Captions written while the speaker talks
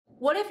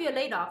What if you're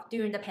laid off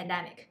during the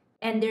pandemic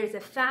and there's a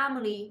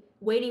family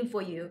waiting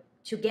for you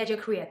to get your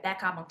career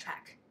back up on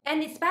track?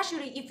 And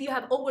especially if you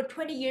have over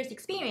 20 years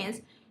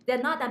experience, there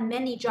are not that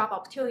many job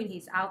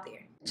opportunities out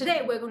there.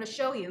 Today, we're going to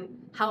show you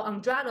how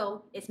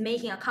Eduardo is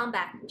making a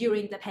comeback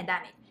during the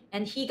pandemic.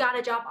 And he got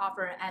a job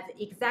offer as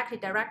executive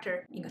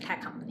director in a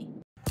tech company.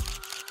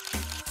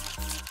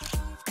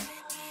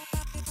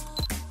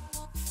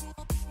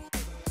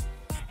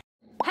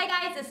 Hi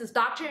guys, this is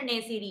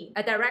drnancyli,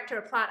 a director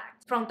of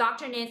product from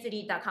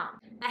drnancyli.com.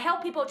 I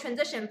help people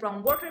transition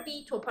from worker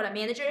bee to a product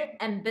manager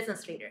and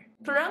business leader.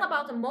 To learn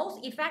about the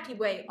most effective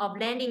way of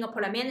landing a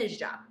product manager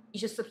job, you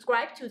should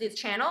subscribe to this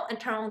channel and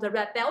turn on the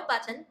red bell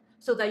button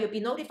so that you'll be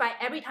notified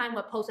every time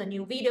I post a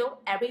new video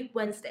every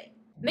Wednesday.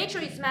 Make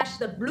sure you smash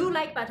the blue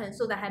like button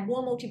so that I have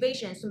more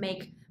motivation to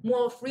make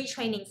more free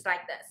trainings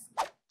like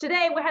this.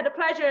 Today, we had the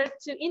pleasure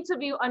to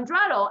interview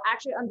Eduardo.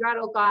 Actually,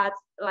 Eduardo got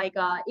like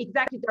an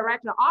executive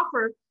director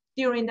offer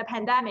during the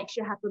pandemic.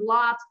 She has a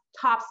lot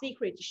top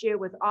secret to share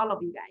with all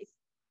of you guys.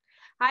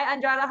 Hi,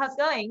 Eduardo, how's it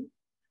going?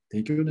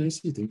 Thank you,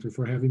 Nancy. Thank you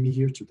for having me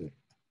here today.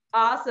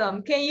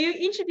 Awesome. Can you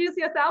introduce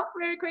yourself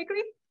very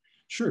quickly?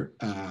 Sure.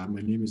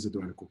 My name is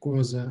Eduardo.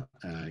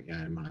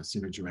 I'm a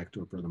senior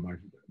director of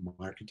product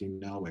marketing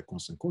now at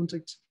Constant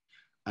Contact.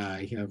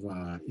 I have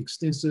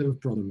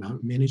extensive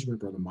product management,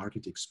 product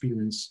market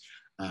experience,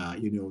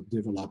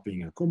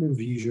 developing a common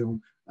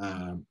vision,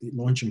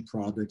 launching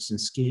products and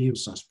scale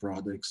SaaS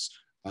products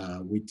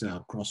with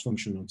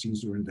cross-functional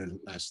teams during the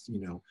last,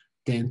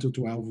 10 to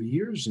 12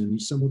 years.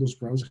 And some of those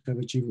products have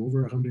achieved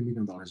over $100 million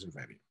in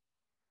revenue.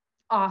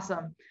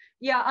 Awesome.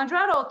 Yeah,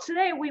 Eduardo,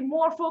 today we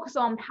more focus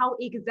on how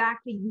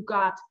exactly you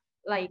got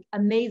like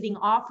amazing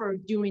offer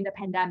during the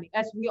pandemic.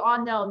 As we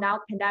all know, now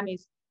pandemic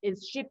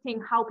is shifting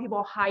how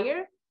people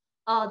hire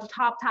the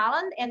top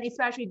talent, and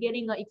especially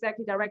getting an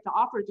executive director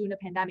offer during the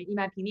pandemic, in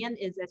my opinion,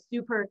 is a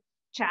super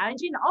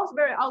challenging, also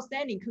very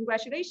outstanding.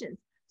 Congratulations.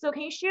 So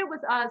can you share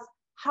with us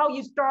how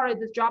you started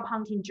this job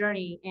hunting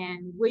journey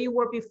and where you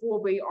were before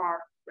where you are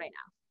right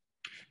now?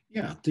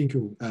 Yeah, thank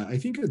you. I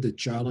think the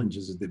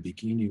challenges at the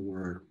beginning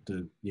were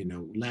the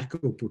lack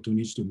of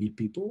opportunities to meet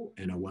people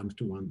on a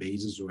one-to-one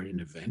basis or in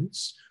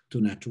events, to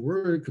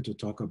network, to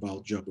talk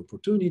about job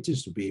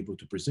opportunities, to be able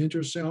to present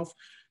yourself.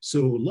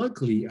 So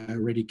luckily, I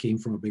already came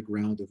from a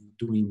background of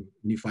doing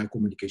unified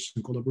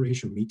communication,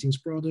 collaboration, meetings,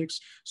 products.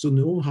 So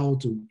know how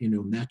to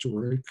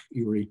network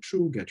your way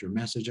through, get your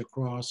message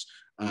across,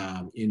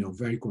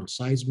 very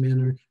concise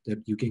manner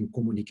that you can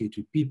communicate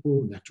with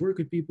people, network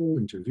with people,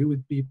 interview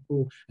with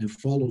people, and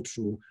follow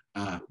through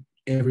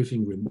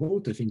everything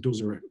remote. I think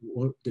those are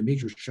the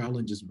major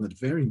challenges, but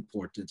very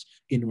important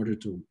in order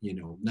to,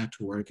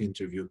 network,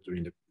 interview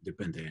during the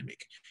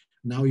pandemic.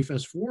 Now, you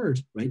fast forward,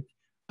 right?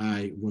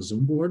 I was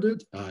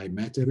onboarded. I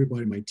met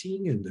everybody, my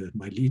team and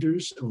my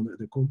leaders on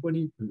the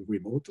company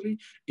remotely,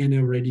 and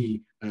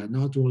already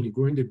not only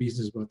growing the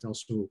business, but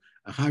also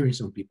hiring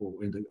some people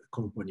in the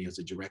company as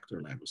a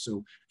director level.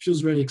 So she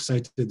was very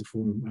excited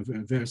for a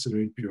very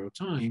accelerated period of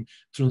time,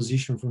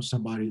 transition from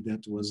somebody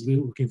that was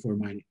looking for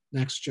my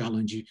next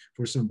challenge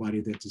for somebody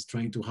that is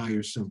trying to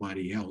hire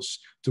somebody else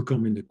to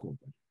come in the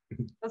company.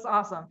 That's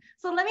awesome.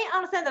 So let me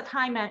understand the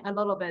timeline a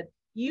little bit.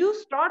 You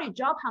started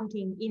job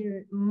hunting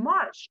in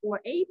March or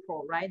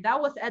April, right? That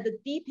was at the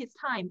deepest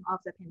time of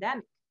the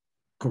pandemic.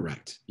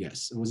 Correct.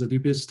 Yes, it was the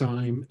deepest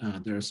time.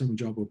 There are some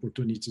job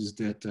opportunities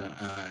that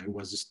I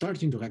was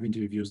starting to have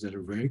interviews that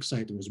are very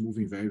exciting, was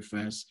moving very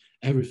fast.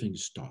 Everything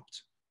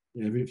stopped.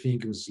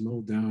 Everything was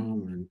slowed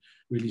down and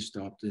really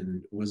stopped.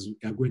 And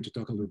I'm going to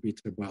talk a little bit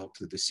about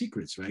the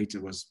secrets, right?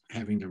 It was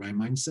having the right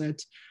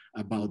mindset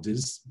about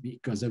this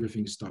because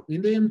everything stopped.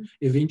 And then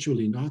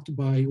eventually, not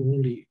by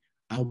only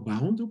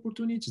outbound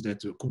opportunities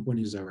that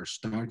companies are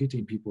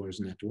targeting, people are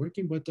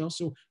networking, but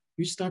also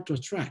you start to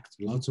attract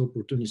lots of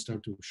opportunities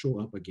start to show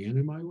up again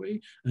in my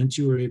way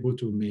until you're able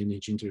to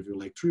manage interview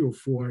like 3 or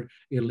 4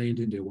 and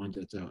landing the one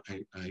that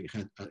I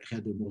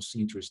had the most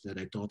interest that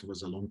I thought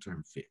was a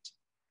long-term fit.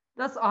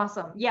 That's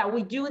awesome. Yeah,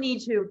 we do need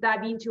to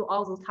dive into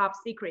all those top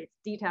secrets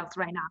details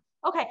right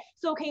now. Okay,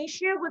 so can you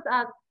share with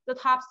us the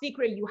top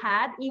secret you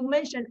had? You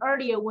mentioned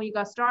earlier when you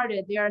got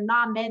started, there are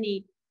not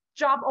many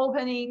job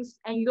openings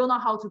and you don't know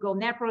how to go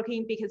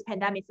networking because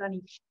pandemic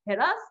suddenly hit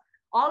us,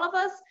 all of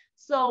us.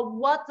 So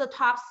what's the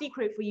top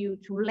secret for you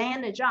to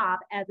land a job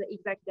as an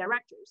executive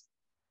directors?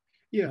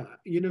 Yeah,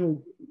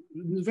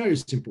 very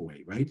simple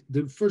way, right?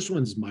 The first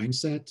one is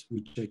mindset,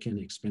 which I can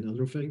expand a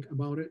little thing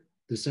about it.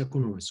 The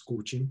second one is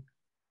coaching.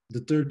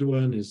 The third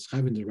one is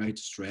having the right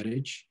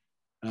strategy.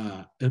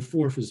 And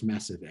fourth is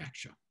massive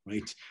action,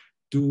 right?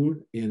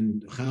 Do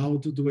and how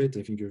to do it.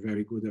 I think you're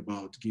very good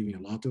about giving a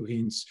lot of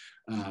hints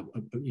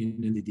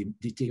in the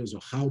details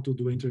of how to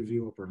do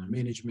interview or product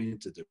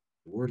management, the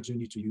words you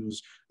need to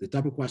use, the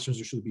type of questions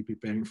you should be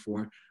preparing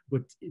for.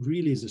 But it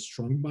really is a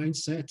strong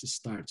mindset. It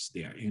starts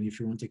there. And if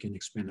you want, I can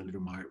expand a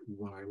little more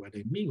what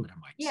I mean with a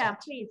mindset. Yeah,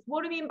 please.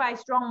 What do you mean by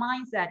strong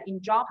mindset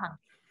in job hunting?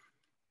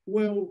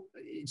 Well,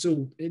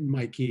 so in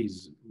my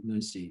case,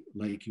 Nancy,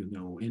 like you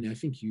know, and I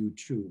think you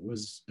too,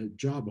 was a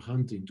job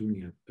hunting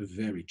during a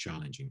very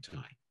challenging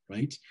time,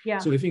 right? Yeah.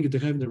 So I think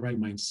having the right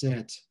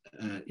mindset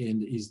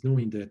and is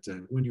knowing that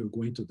when you're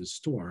going to the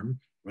storm,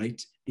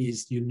 right,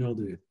 is you know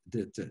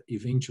that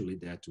eventually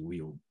that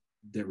will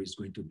there is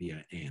going to be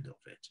an end of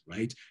it,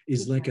 right?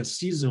 It's like a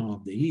season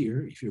of the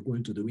year. If you're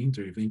going to the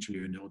winter, eventually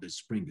you know that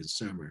spring and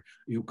summer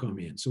you come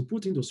in. So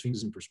putting those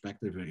things in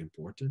perspective very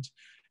important,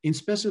 and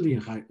especially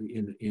in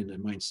a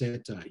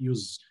mindset.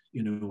 Use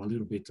you know a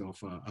little bit of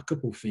a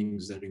couple of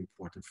things that are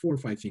important, 4 or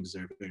 5 things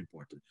that are very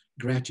important.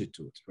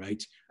 Gratitude,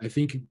 right? I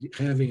think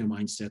having a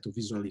mindset of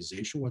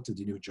visualization, what the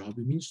new job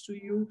means to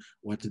you,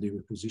 what the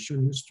new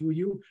position means to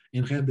you,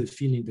 and have the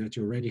feeling that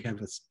you already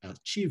have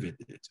achieved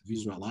it,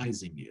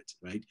 visualizing it,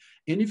 right?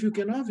 And if you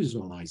cannot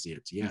visualize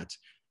it yet,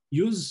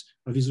 use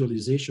a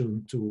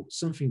visualization to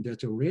something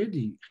that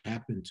already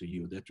happened to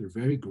you that you're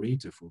very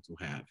grateful to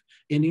have,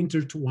 and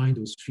intertwine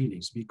those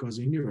feelings, because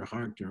in your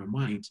heart, your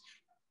mind,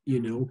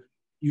 you know,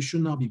 you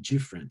should not be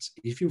different.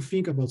 If you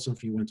think about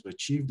something you want to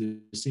achieve the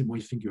same way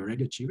you think you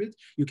already achieved it,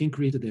 you can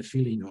create that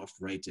feeling of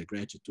right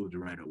gratitude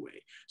right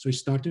away. So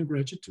starting with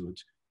gratitude,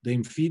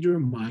 then feed your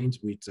mind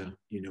with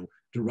you know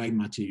the right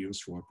materials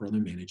for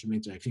problem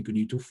management. I think you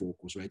need to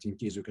focus, right? In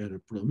case you get a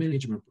problem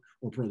management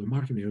or problem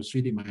marketing, I was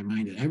feeding my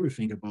mind and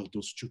everything about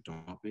those two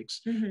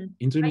topics. In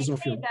I terms of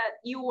say your that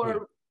you yeah,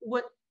 were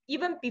what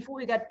even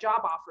before you get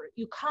job offer,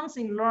 you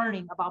constantly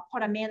learning about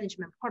product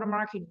management, product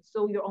marketing,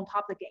 so you're on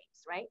top of the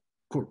games, right?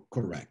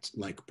 correct.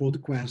 Like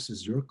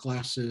podcasts, your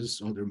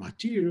classes, other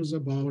materials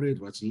about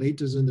it, what's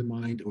latest in the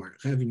mind, or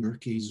having your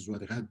cases,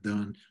 what I had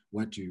done,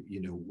 what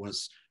you know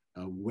was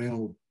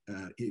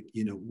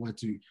you know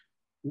what you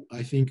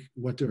I think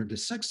what are the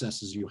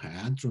successes you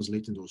had,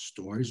 translating those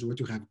stories, what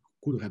you have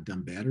could have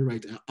done better,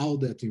 right? All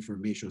that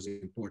information is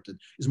important.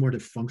 It's more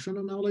the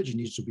functional knowledge. It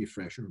needs to be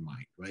fresh in your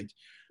mind, right?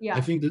 I Yeah.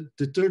 think that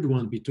the third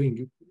one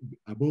between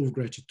above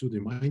gratitude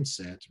and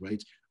mindset,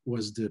 right,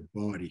 was the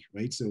body,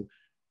 right? So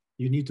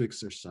you need to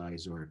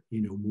exercise or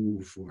you know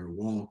move or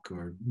walk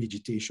or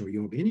meditation or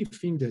yoga,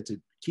 anything that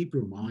keep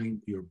your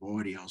mind, your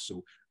body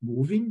also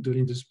moving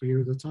during this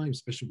period of time,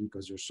 especially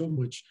because you're so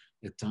much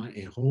at time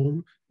at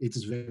home. It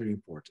is very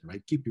important,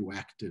 right? Keep you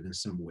active in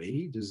some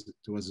way. This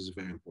was is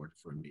very important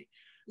for me.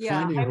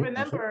 Yeah, Finding I a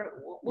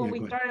remember when yeah, we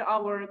go ahead. started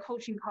our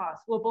coaching class,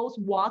 we're both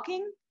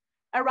walking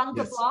around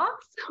the Yes,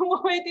 blocks when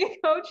we did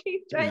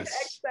coaching, trying to yes.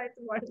 exercise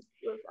more. It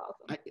was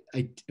awesome.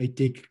 I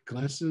take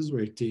classes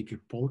where I take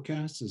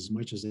podcasts as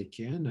much as I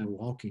can. I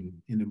walk in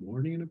the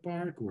morning in the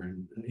park or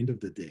in the end of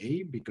the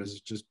day because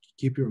it just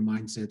keep your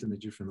mindset in a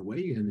different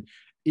way. And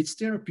it's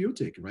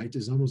therapeutic, right?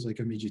 It's almost like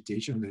a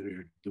meditation that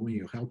you're doing.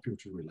 You help you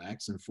to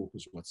relax and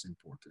focus what's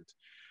important.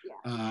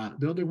 Yeah.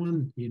 The other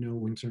one, you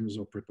know, in terms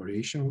of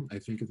preparation, I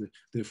think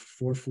the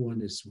fourth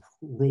one is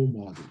role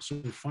models. So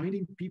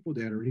finding people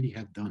that already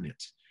have done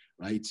it,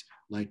 right?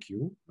 Like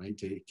you, right?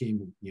 They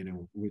came, you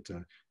know, with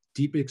a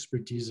deep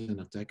expertise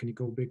and a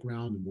technical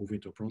background, move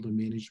into product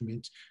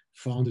management,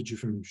 found the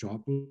different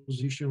job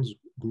positions,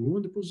 grew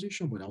in the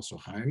position, but also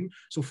hiring.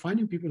 So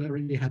finding people that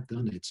already have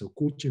done it. So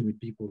coaching with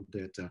people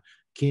that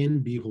can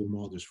be role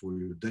models for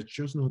you, that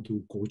just not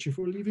do coaching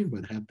for a living,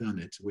 but have done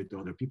it with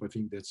other people. I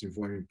think that's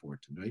very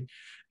important, right?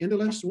 And the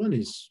last one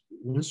is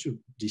once you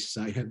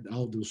decide, have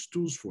all those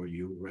tools for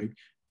you, right?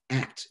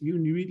 Act. You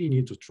really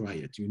need to try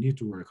it. You need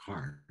to work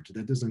hard.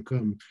 That doesn't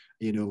come,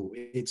 you know,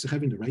 it's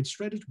having the right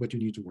strategy, but you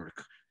need to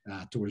work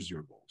towards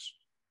your goals.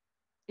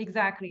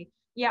 Exactly.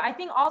 Yeah, I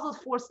think all those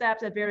four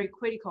steps are very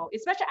critical,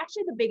 especially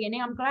actually the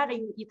beginning. I'm glad that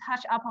you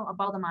touched upon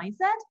about the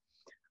mindset.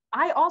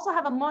 I also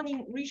have a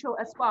morning ritual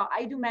as well.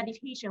 I do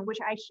meditation, which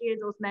I share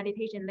those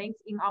meditation links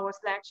in our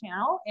Slack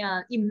channel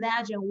and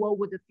imagine what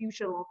would the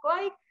future look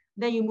like.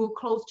 Then you move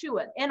close to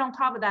it. And on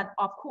top of that,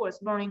 of course,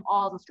 learning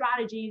all the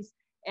strategies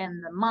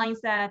and the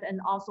mindset and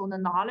also the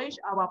knowledge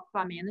about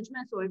plan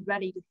management. So we're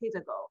ready to hit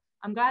the goal.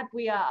 I'm glad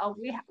we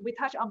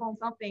touched upon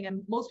something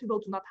and most people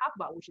do not talk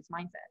about, which is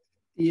mindset.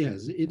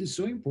 Yes, it is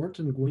so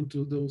important going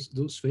through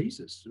those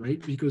phases,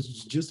 right? Because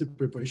it's just the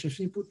preparation. I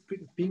think put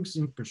things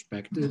in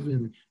perspective,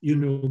 and you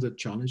know the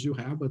challenge you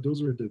have, but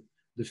those are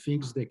the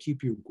things that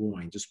keep you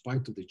going,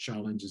 despite of the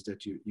challenges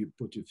that you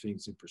put your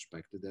things in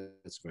perspective.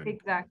 That's very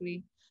important.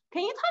 Exactly.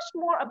 Can you touch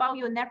more about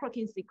your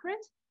networking secret?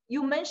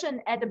 You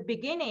mentioned at the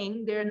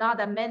beginning there are not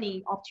that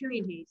many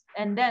opportunities,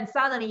 and then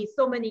suddenly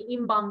so many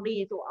inbound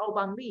leads or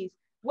outbound leads.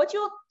 What's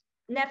your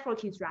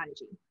networking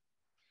strategy?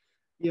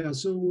 Yeah,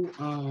 so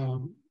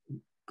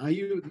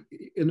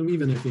and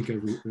even I think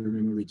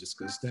remember we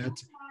discussed that.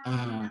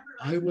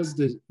 I was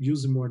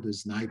using more the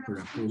sniper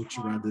approach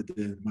rather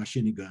than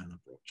machine gun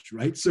approach,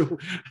 right? So,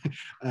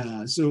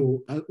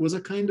 so it was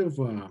a kind of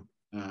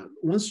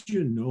once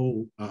you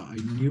know, I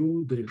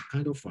knew the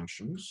kind of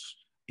functions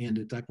and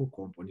the type of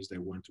companies that I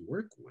want to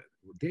work with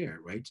there,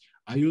 right?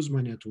 I use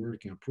my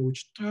networking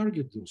approach,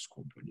 target those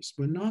companies,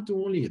 but not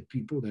only at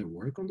people that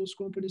work on those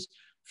companies,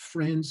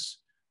 friends,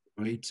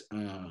 right?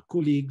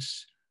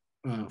 Colleagues,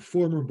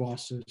 former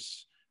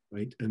bosses,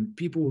 right? And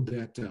people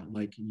that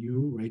like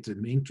you, right, the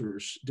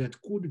mentors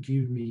that could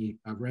give me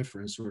a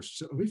reference or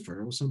a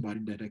referral,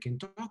 somebody that I can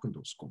talk on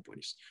those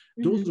companies.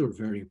 Those are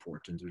very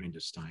important during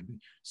this time.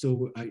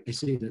 So I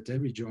say that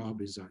every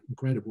job is an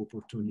incredible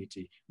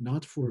opportunity,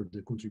 not for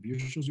the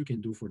contributions you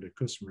can do for the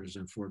customers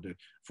and for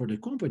the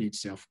company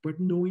itself, but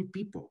knowing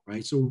people,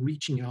 right? So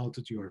reaching out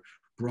to your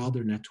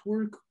broader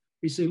network,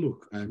 we say,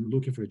 look, I'm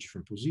looking for a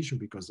different position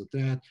because of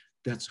that.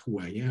 That's who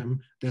I am.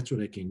 That's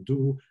what I can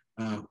do.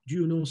 Do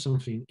you know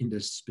something in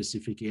the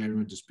specific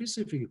area, the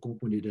specific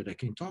company that I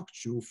can talk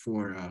to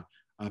for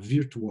a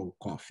virtual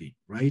coffee,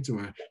 right?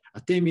 Or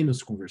a 10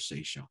 minutes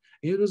conversation.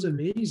 It was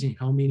amazing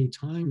how many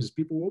times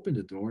people open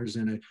the doors,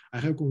 and I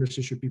have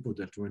conversation with people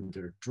that when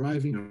they're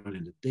driving early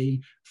in the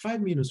day,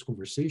 5 minutes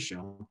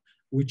conversation,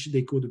 which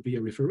they could be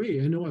a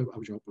referee. I know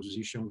a job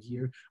position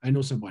here. I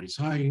know somebody's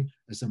hiring,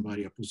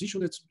 somebody a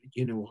position that's,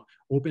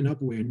 open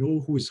up where I know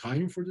who is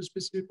hiring for the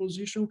specific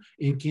position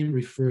and can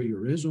refer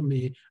your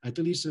resume, at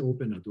least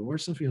open a door,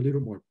 something a little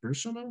more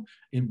personal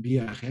and be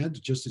ahead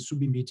just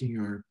submitting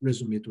your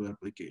resume to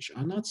application.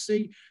 I'm not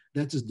saying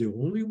that is the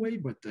only way,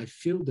 but I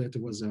feel that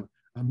it was a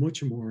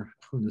much more,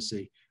 how to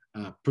say,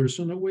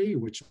 personal way,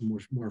 which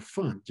more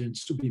fun than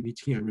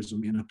submitting a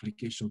resume and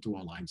application to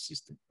online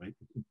system, right?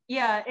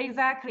 Yeah,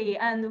 exactly.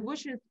 And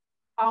which is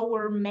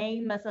our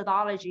main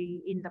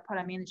methodology in the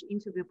product manager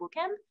interview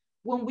bootcamp.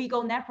 When we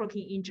go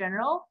networking in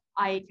general,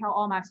 I tell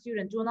all my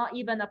students, do not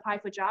even apply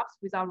for jobs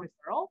without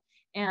referral.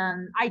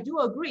 And I do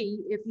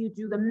agree, if you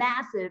do the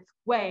massive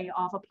way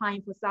of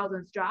applying for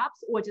thousands of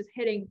jobs or just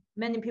hitting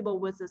many people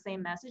with the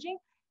same messaging,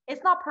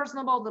 it's not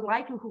personable. The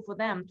likelihood for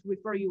them to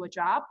refer you a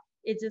job,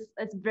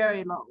 it's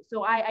very low.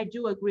 So I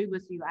do agree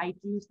with you. I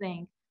do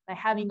think that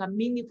having a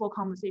meaningful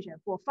conversation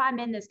for 5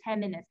 minutes, 10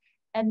 minutes,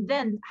 and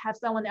then have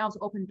someone else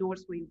open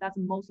doors for you, that's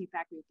the most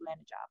effective to land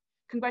a job.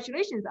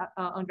 Congratulations,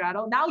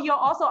 Eduardo. Now you're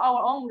also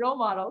our own role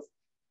models.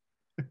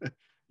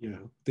 Yeah,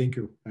 thank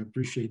you. I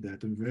appreciate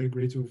that. I'm very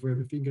grateful for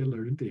everything I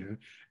learned there.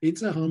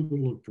 It's a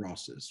humble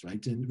process,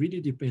 right? And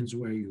really depends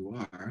where you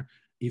are.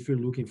 If you're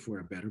looking for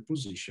a better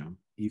position,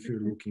 if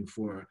you're looking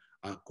for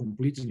a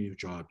completely new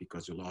job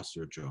because you lost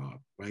your job,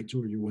 right?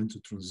 Or you want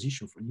to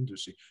transition from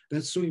industry,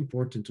 that's so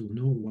important to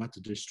know what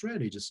the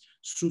strategies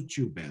suit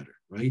you better,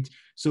 right?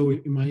 So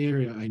in my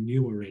area, I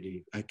knew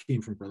already, I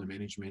came from product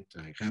management.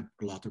 I have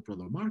a lot of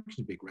product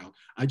marketing background.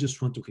 I just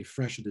want to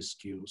refresh the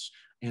skills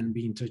and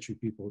be in touch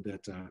with people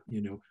that,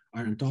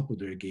 are on top of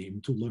their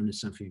game to learn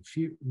something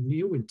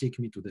new and take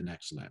me to the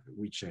next level,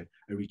 which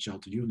I reached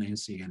out to you,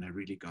 Nancy, and I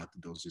really got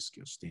those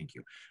skills. Thank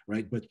you.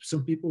 Right. But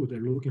some people,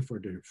 they're looking for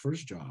their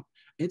first job.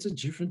 It's a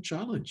different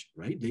challenge,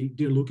 right?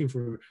 They're looking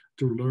to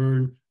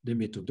learn the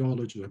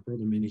methodology of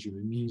product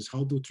management means,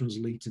 how to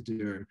translate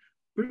their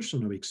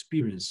personal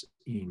experience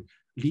in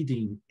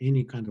leading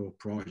any kind of a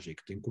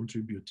project and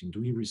contributing,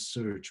 doing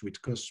research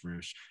with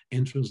customers,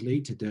 and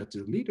translate that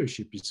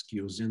leadership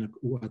skills in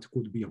what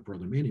could be a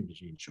product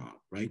management job,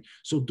 right?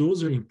 So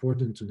those are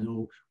important to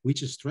know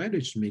which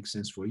strategy makes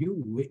sense for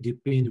you,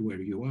 depend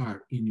where you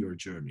are in your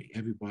journey.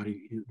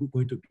 Everybody is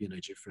going to be in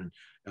a different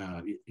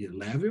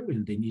level,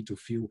 and they need to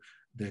feel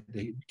that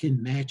they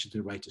can match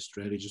the right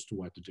strategies to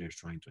what they're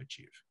trying to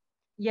achieve.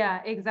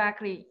 Yeah,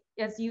 exactly.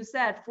 As you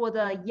said, for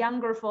the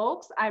younger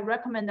folks, I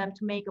recommend them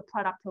to make a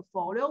product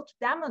portfolio to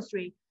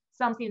demonstrate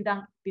something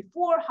done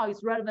before, how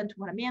it's relevant to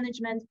product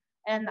management.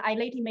 And I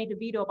lately made a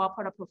video about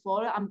product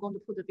portfolio. I'm going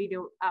to put the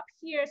video up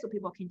here so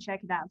people can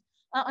check it out.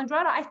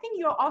 Andrada, I think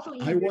you're also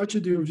I watched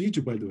your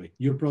video, by the way,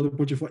 your product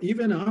portfolio.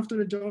 Even after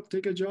a job,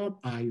 take a job,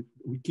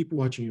 we keep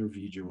watching your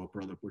video or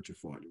product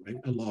portfolio, right?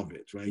 I love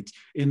it, right?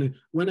 And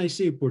when I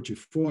say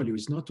portfolio,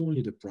 it's not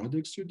only the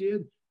products you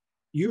did,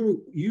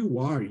 you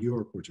are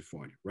your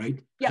portfolio,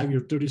 right? Yeah. Have your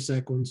 30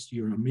 seconds,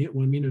 your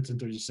 1 minute and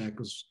 30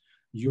 seconds,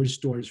 your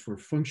stories for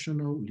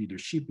functional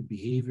leadership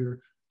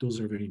behavior. Those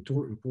are very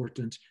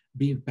important.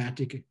 Be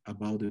empathic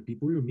about the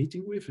people you're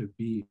meeting with, and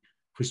be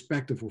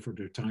respectful for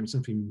their time,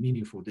 something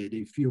meaningful that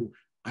they feel,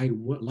 I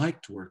would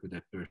like to work with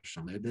that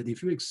person, that they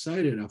feel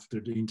excited after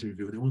the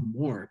interview, they want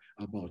more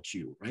about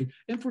you, right?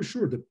 And for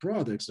sure, the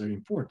products are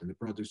important, the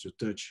products you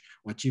touch,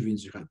 what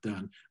events you have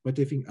done. But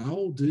I think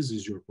all this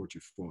is your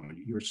portfolio,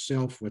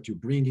 yourself, what you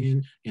bring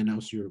in, and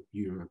also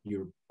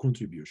your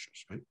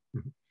contributions, right?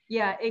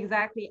 Yeah,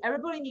 exactly.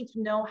 Everybody needs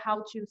to know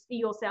how to see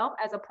yourself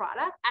as a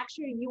product.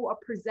 Actually, you are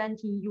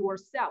presenting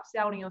yourself,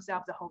 selling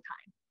yourself the whole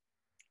time.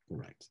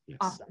 Correct. Yes.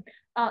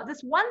 Awesome.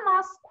 This one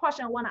last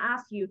question I want to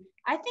ask you.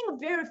 I think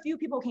very few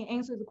people can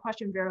answer the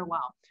question very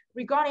well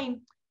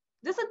regarding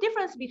there's a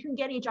difference between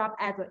getting a job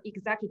at the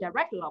executive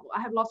director level.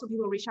 I have lots of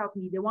people reach out to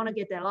me. They want to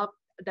get their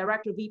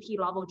director VP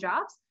level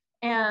jobs.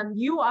 And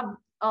you are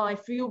a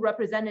few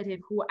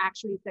representative who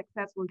actually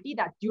successfully did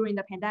that during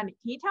the pandemic.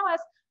 Can you tell us,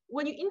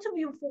 when you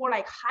interview for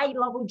like high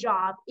level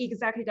job,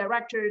 executive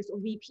directors or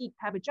VP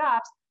type of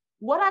jobs,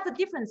 what are the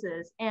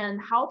differences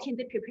and how can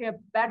they prepare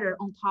better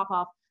on top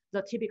of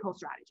the typical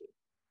strategy?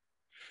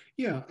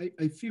 Yeah,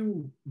 I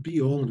feel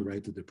beyond,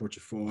 right, the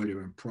portfolio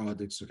and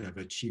products you have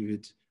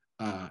achieved,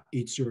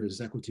 it's your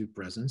executive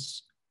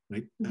presence,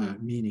 right?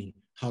 Meaning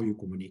how you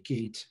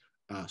communicate,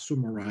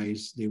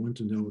 summarize. They want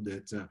to know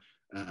that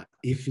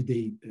if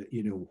they,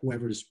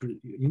 whoever is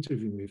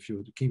interviewing with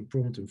you came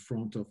prompt in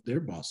front of their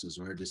bosses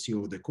or the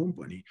CEO of the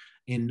company,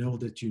 and know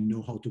that you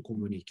know how to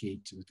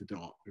communicate with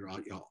your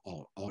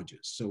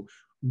audience. So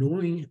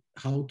knowing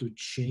how to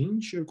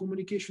change your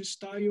communication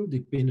style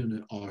depending on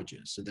the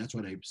audience. So that's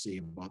what I say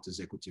about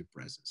executive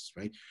presence,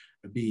 right?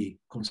 Be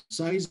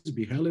concise,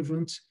 be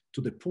relevant,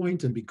 to the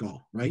point, and be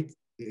gone, right?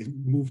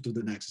 Move to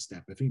the next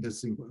step. I think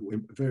that's a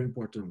very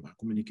important one,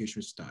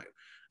 communication style.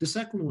 The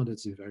second one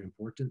that's very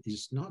important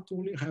is not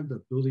only have the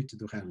ability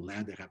to have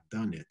led, have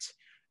done it,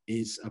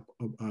 is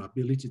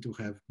ability to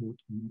have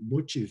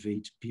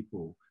motivate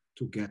people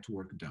to get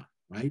work done,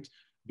 right?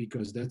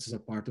 Because that's a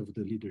part of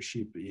the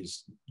leadership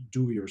is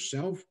do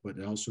yourself, but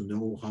also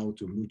know how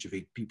to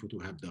motivate people to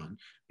have done.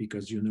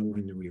 Because when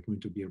we're going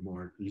to be a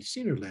more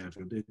senior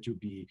level, that you'll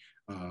be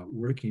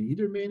working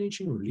either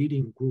managing or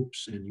leading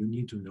groups, and you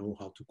need to know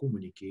how to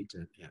communicate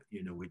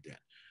and with that.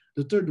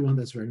 The third one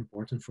that's very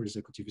important for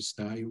executive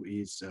style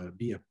is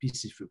be a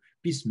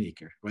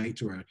peacemaker,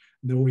 right? Or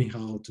knowing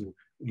how to,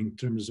 in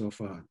terms of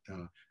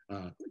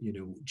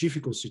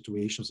difficult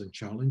situations and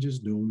challenges,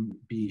 don't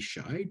be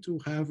shy to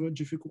have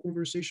difficult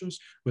conversations,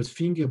 but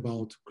think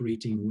about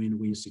creating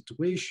win-win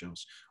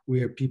situations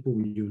where people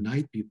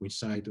unite people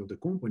inside of the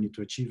company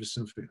to achieve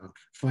something,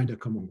 find a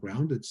common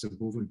ground that's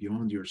above and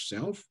beyond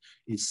yourself.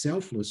 It's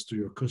selfless to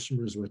your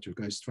customers, what you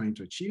guys trying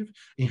to achieve,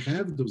 and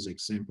have those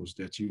examples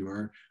that you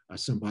are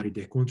somebody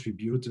that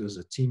contributes as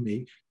a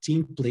teammate,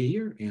 team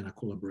player, and a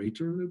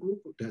collaborator in the group.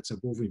 That's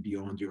above and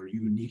beyond your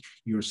unique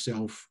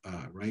yourself,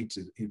 right?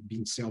 And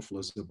being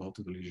selfless about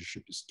the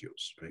leadership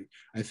skills, right?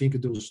 I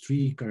think those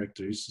three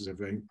characteristics are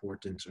very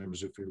important in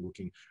terms of if you're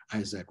looking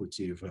at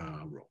executive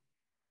role.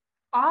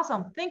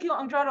 Awesome. Thank you,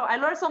 Eduardo. I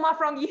learned so much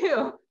from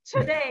you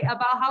today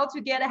about how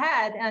to get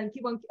ahead and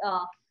keep on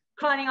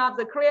climbing up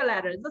the career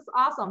ladder. That's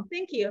awesome.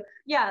 Thank you.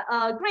 Yeah,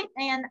 great.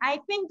 And I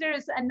think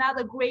there's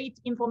another great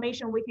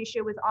information we can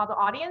share with all the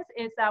audience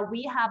is that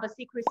we have a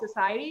secret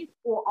society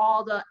for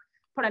all the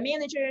product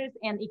managers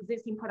and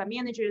existing product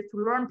managers to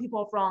learn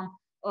people from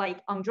like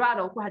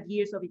Eduardo, who had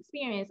years of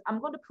experience.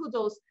 I'm going to put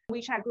those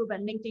WeChat group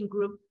and LinkedIn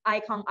group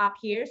icon up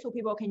here so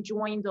people can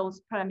join those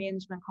product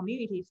management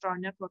communities,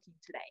 start networking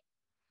today.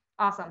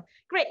 Awesome.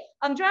 Great.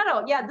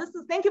 Eduardo, yeah,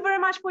 thank you very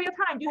much for your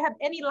time. Do you have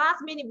any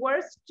last minute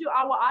words to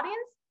our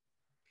audience?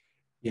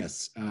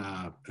 Yes,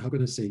 how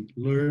can I say,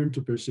 learn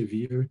to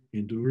persevere,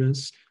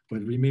 endurance,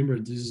 but remember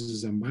this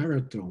is a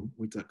marathon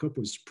with a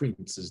couple of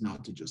sprints. It's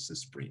not just a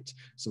sprint.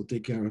 So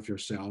take care of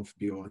yourself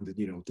beyond,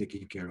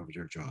 taking care of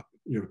your job,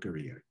 your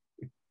career.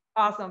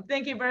 Awesome.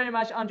 Thank you very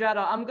much,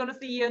 Eduardo. I'm going to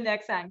see you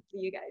next time.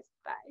 See you guys.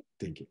 Bye.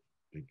 Thank you.